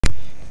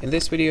In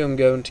this video I'm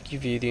going to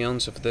give you the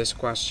answer for this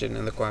question,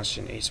 and the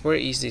question is, where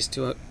is this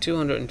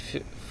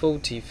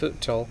 240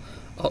 foot tall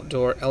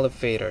outdoor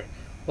elevator?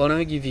 Well, now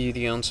I give you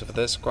the answer for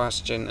this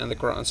question, and the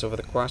correct answer for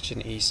the question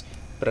is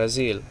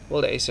Brazil.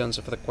 Well, that is the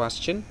answer for the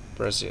question,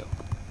 Brazil.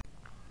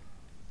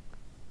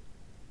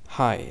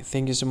 Hi,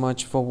 thank you so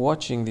much for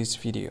watching this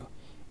video.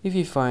 If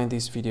you find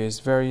this video is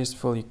very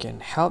useful, you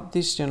can help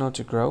this channel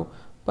to grow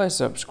by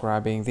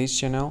subscribing this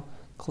channel.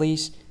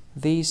 Please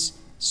this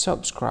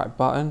subscribe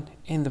button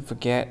and don't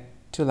forget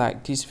to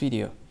like this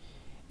video.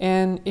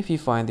 And if you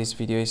find this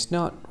video is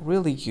not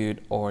really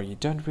good, or you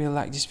don't really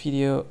like this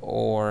video,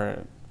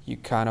 or you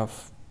kind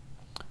of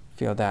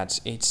feel that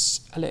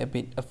it's a little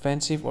bit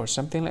offensive or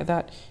something like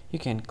that, you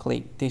can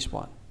click this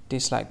one,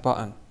 dislike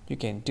button. You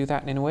can do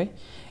that anyway.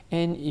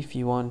 And if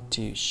you want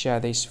to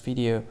share this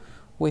video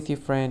with your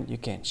friend, you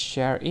can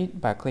share it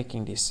by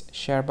clicking this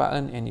share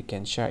button, and you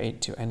can share it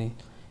to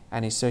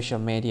any social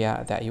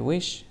media that you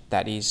wish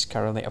that is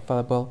currently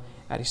available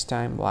at this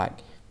time, like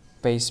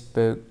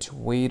Facebook,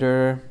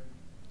 Twitter,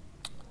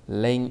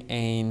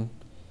 LinkedIn,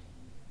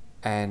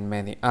 and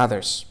many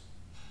others,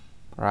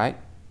 right?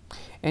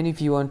 And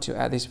if you want to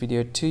add this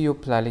video to your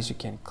playlist, you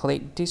can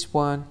click this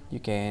one. You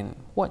can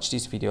watch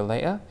this video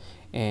later,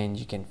 and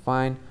you can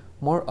find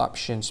more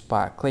options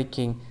by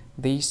clicking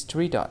these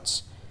three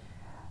dots.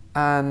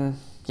 And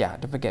yeah,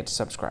 don't forget to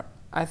subscribe.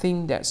 I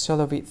think that's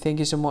all of it. Thank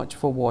you so much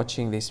for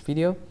watching this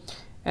video,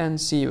 and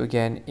see you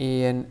again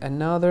in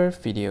another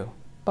video.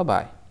 Bye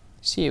bye.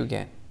 See you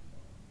again.